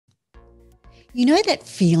You know that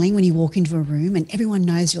feeling when you walk into a room and everyone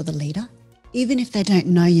knows you're the leader? Even if they don't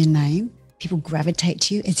know your name, people gravitate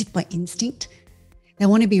to you as if by instinct. They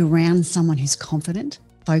want to be around someone who's confident,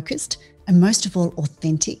 focused, and most of all,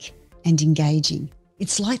 authentic and engaging.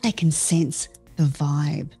 It's like they can sense the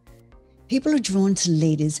vibe. People are drawn to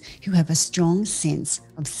leaders who have a strong sense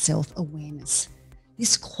of self-awareness.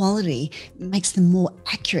 This quality makes them more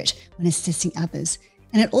accurate when assessing others,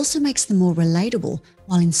 and it also makes them more relatable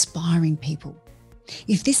while inspiring people.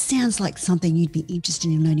 If this sounds like something you'd be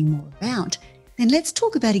interested in learning more about, then let's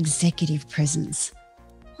talk about executive presence.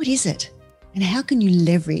 What is it? And how can you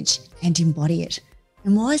leverage and embody it?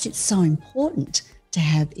 And why is it so important to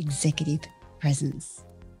have executive presence?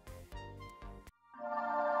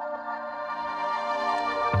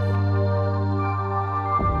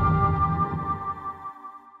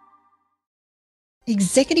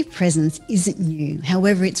 Executive presence isn't new.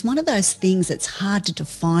 However, it's one of those things that's hard to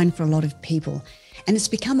define for a lot of people, and it's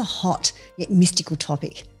become a hot yet mystical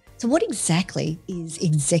topic. So what exactly is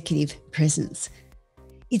executive presence?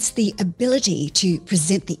 It's the ability to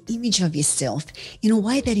present the image of yourself in a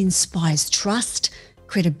way that inspires trust,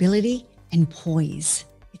 credibility, and poise.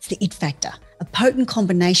 It's the it factor, a potent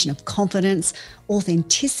combination of confidence,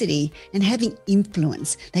 authenticity, and having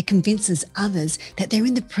influence that convinces others that they're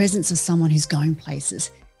in the presence of someone who's going places,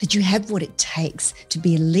 that you have what it takes to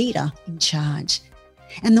be a leader in charge.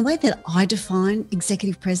 And the way that I define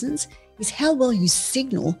executive presence is how well you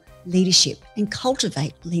signal leadership and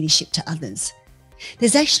cultivate leadership to others.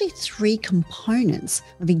 There's actually 3 components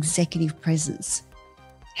of executive presence: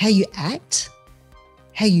 how you act,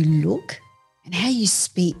 how you look, and how you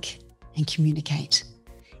speak and communicate.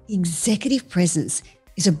 Executive presence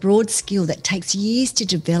is a broad skill that takes years to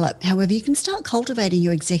develop. However, you can start cultivating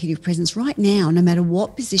your executive presence right now, no matter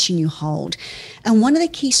what position you hold. And one of the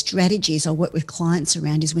key strategies I work with clients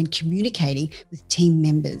around is when communicating with team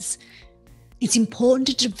members. It's important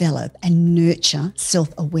to develop and nurture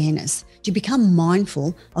self-awareness, to become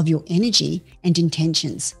mindful of your energy and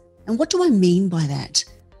intentions. And what do I mean by that?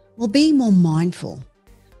 Well, being more mindful,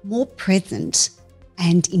 more present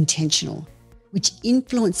and intentional, which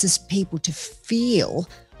influences people to feel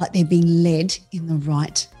like they're being led in the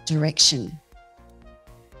right direction.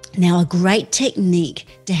 Now, a great technique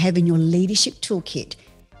to have in your leadership toolkit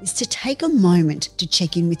is to take a moment to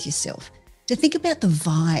check in with yourself, to think about the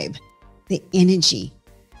vibe, the energy.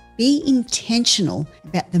 Be intentional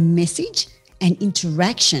about the message and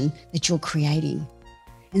interaction that you're creating.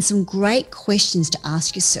 And some great questions to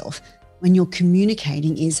ask yourself when you're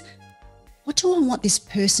communicating is, what do I want this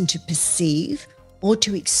person to perceive or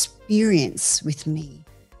to experience with me,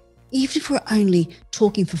 even if we're only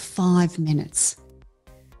talking for 5 minutes?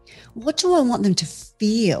 What do I want them to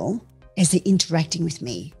feel as they're interacting with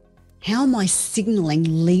me? How am I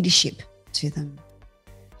signaling leadership to them?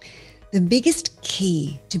 The biggest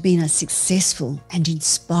key to being a successful and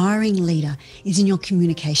inspiring leader is in your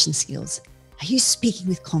communication skills. Are you speaking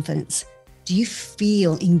with confidence? Do you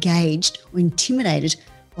feel engaged or intimidated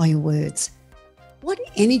by your words? What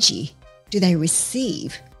energy do they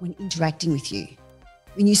receive when interacting with you?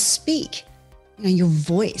 When you speak, your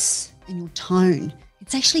voice and your tone,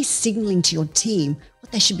 it's actually signaling to your team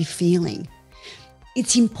what they should be feeling.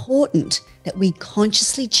 It's important that we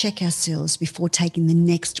consciously check ourselves before taking the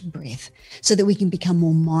next breath so that we can become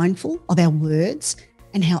more mindful of our words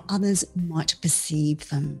and how others might perceive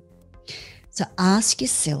them. So ask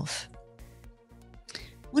yourself,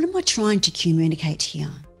 what am I trying to communicate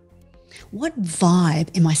here? What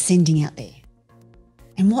vibe am I sending out there?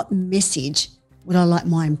 And what message would I like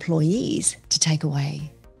my employees to take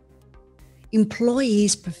away?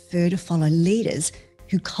 Employees prefer to follow leaders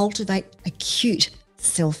who cultivate acute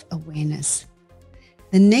self-awareness.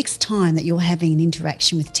 The next time that you're having an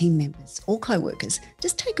interaction with team members or co-workers,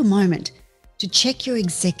 just take a moment to check your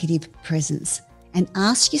executive presence and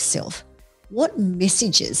ask yourself, what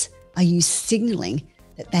messages are you signaling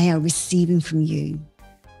that they are receiving from you?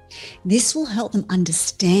 This will help them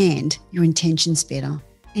understand your intentions better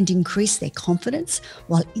and increase their confidence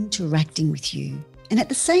while interacting with you. And at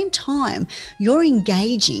the same time, you're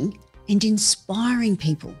engaging and inspiring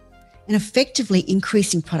people and effectively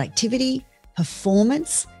increasing productivity,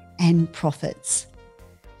 performance, and profits.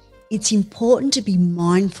 It's important to be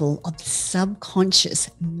mindful of the subconscious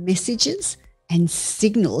messages and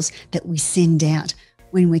signals that we send out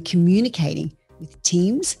when we're communicating with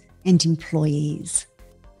teams and employees.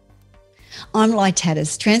 I'm Lai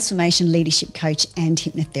Tatters, Transformation Leadership Coach and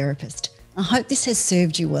Hypnotherapist. I hope this has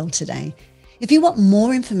served you well today. If you want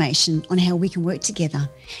more information on how we can work together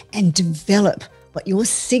and develop what you're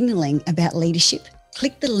signaling about leadership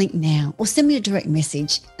Click the link now or send me a direct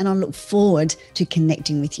message, and I look forward to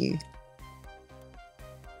connecting with you.